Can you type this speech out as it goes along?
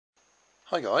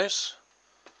Hi guys,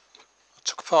 I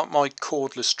took apart my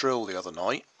cordless drill the other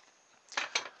night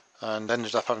and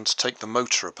ended up having to take the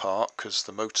motor apart because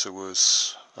the motor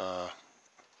was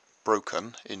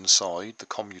broken inside, the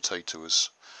commutator was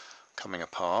coming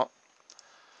apart.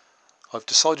 I've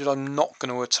decided I'm not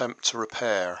going to attempt to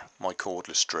repair my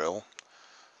cordless drill.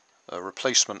 A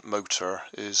replacement motor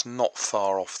is not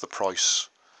far off the price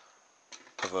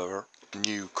of a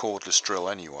new cordless drill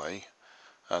anyway,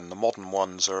 and the modern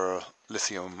ones are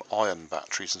lithium ion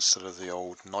batteries instead of the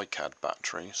old NiCad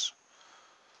batteries.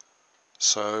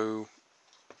 So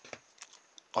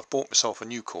I've bought myself a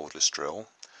new cordless drill.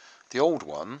 The old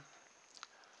one,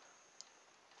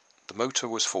 the motor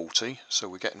was faulty, so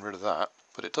we're getting rid of that,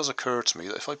 but it does occur to me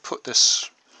that if I put this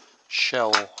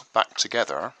shell back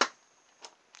together,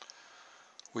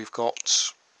 we've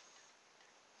got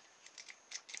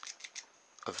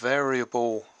a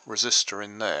variable resistor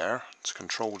in there to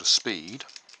control the speed,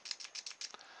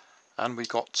 and we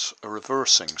got a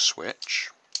reversing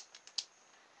switch,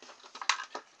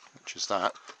 which is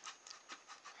that.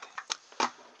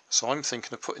 So I'm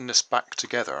thinking of putting this back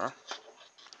together,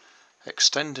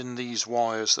 extending these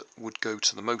wires that would go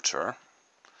to the motor,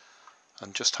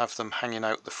 and just have them hanging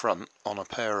out the front on a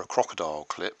pair of crocodile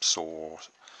clips, or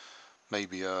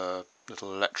maybe a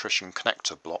little electrician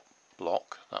connector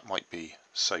block, that might be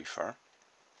safer.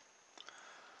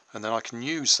 And then I can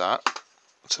use that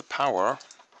to power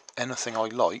anything I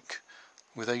like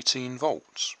with 18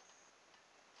 volts.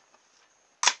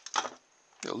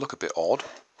 It'll look a bit odd,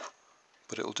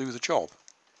 but it'll do the job.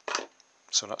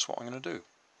 So that's what I'm going to do.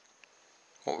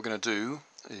 What we're going to do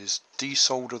is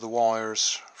desolder the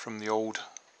wires from the old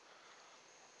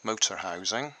motor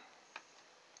housing.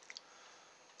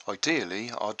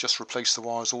 Ideally I'd just replace the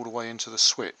wires all the way into the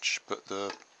switch, but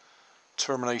the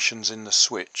terminations in the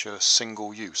switch are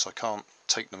single use. I can't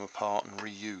take them apart and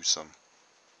reuse them.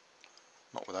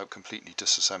 Not without completely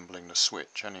disassembling the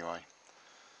switch anyway.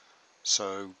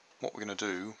 So what we're going to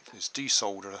do is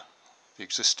desolder the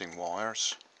existing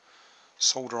wires,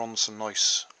 solder on some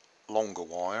nice longer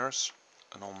wires,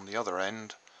 and on the other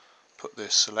end put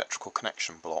this electrical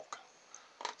connection block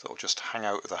that will just hang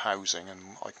out of the housing, and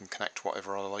I can connect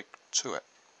whatever I like to it.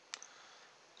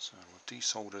 So we'll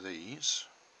desolder these,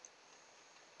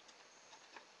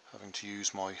 having to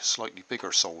use my slightly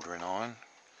bigger soldering iron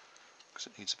because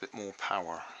it needs a bit more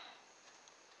power.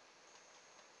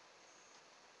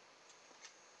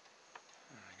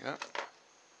 There we go.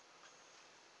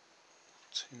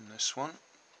 Tin this one.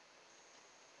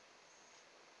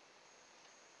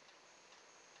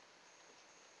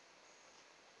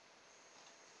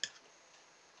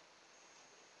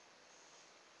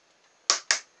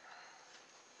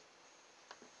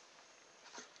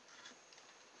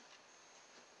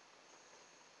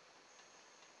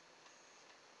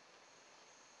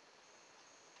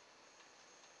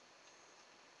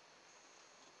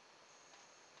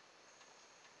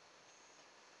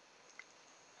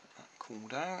 Cool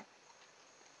down.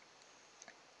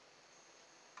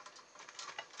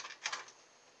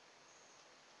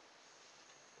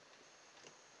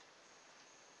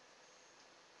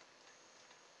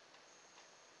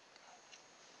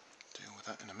 Deal with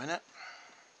that in a minute.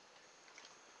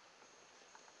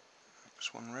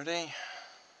 Next one ready.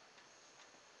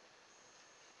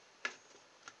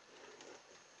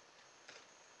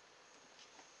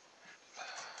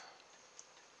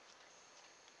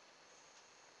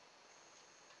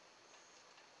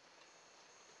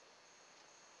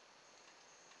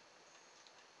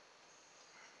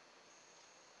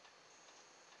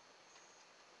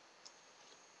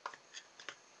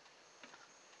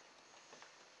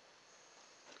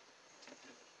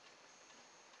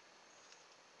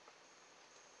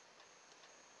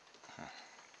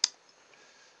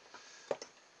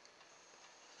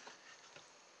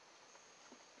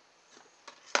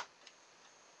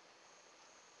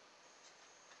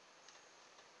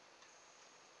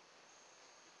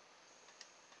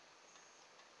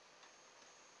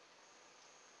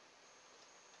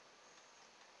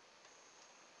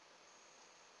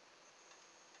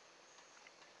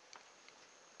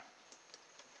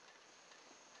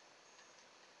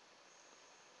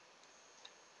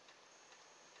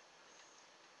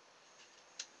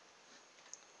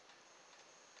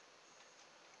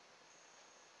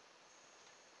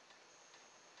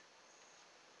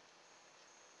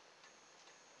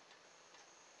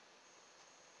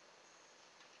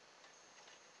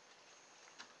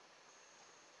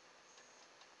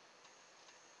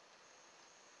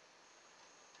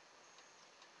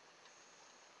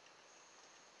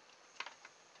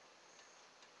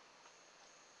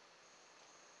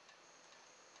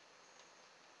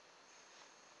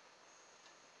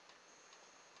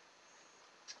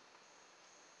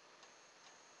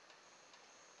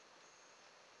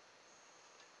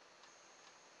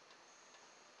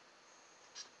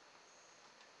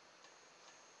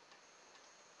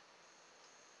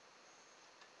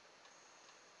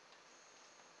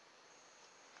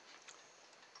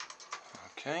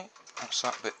 Okay, that's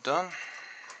that bit done.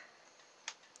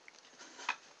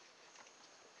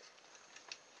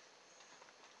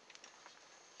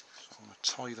 So I'm going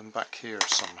to tie them back here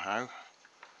somehow,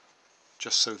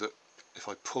 just so that if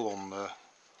I pull on the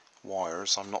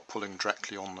wires, I'm not pulling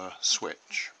directly on the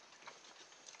switch.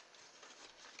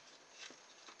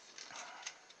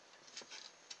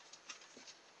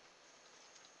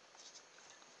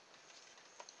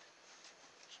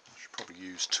 I should probably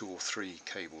use 2 or 3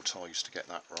 cable ties to get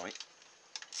that right.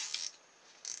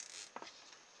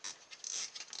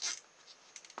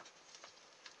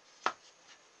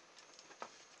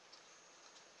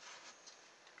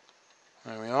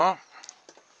 There we are.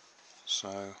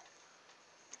 So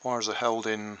wires are held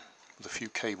in with a few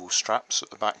cable straps at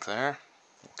the back there,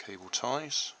 or cable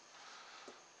ties.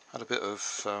 Had a bit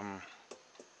of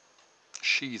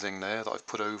sheathing there that I've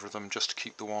put over them just to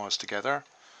keep the wires together,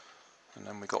 and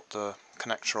then we got the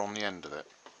connector on the end of it.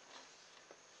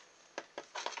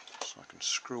 So I can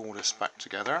screw all this back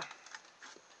together.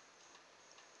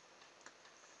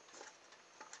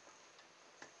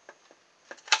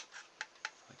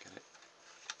 I get it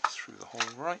through the hole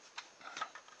right.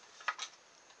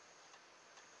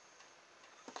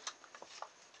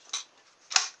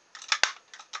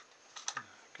 There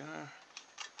we go.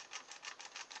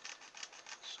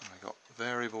 So I got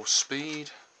variable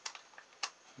speed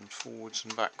and forwards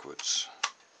and backwards.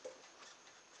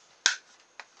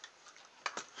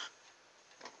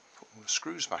 Put all the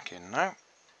screws back in now.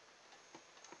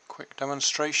 Quick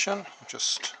demonstration. I've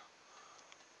just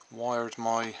wired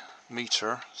my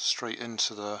meter straight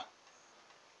into the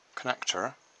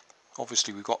connector.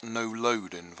 Obviously we've got no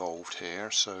load involved here,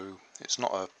 so it's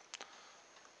not a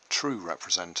true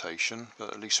representation,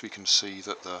 but at least we can see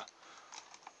that the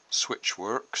switch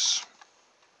works.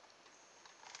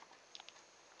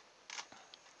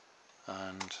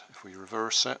 And if we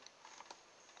reverse it,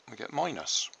 we get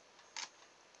minus.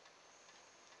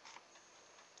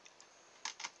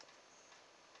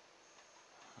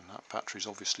 And that battery's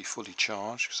obviously fully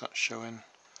charged because that's showing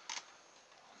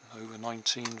over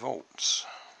 19 volts.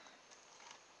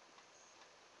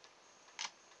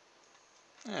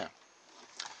 Yeah.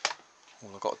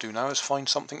 All I've got to do now is find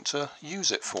something to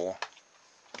use it for.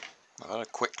 I've had a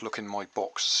quick look in my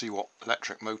box to see what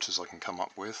electric motors I can come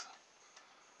up with.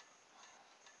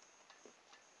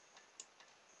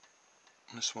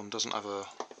 This one doesn't have a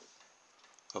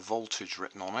voltage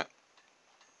written on it.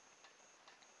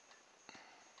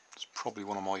 It's probably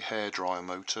one of my hairdryer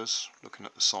motors, looking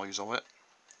at the size of it.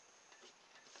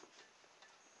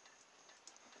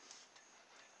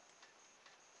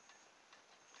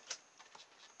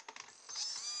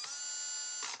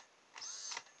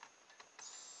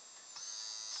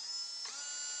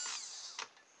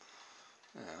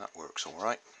 Yeah, that works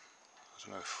alright. I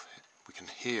don't know if we can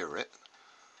hear it,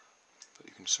 but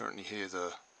you can certainly hear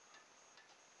the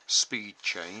speed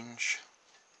change.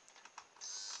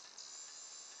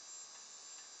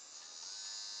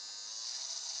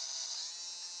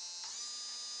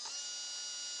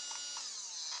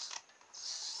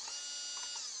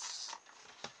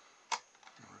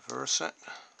 Reverse it.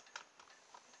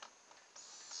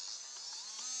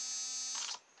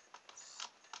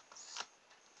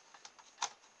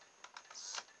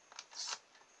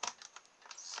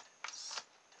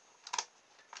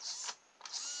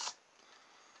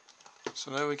 So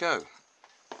there we go.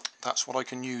 That's what I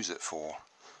can use it for.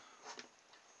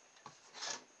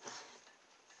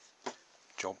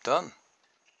 Job done.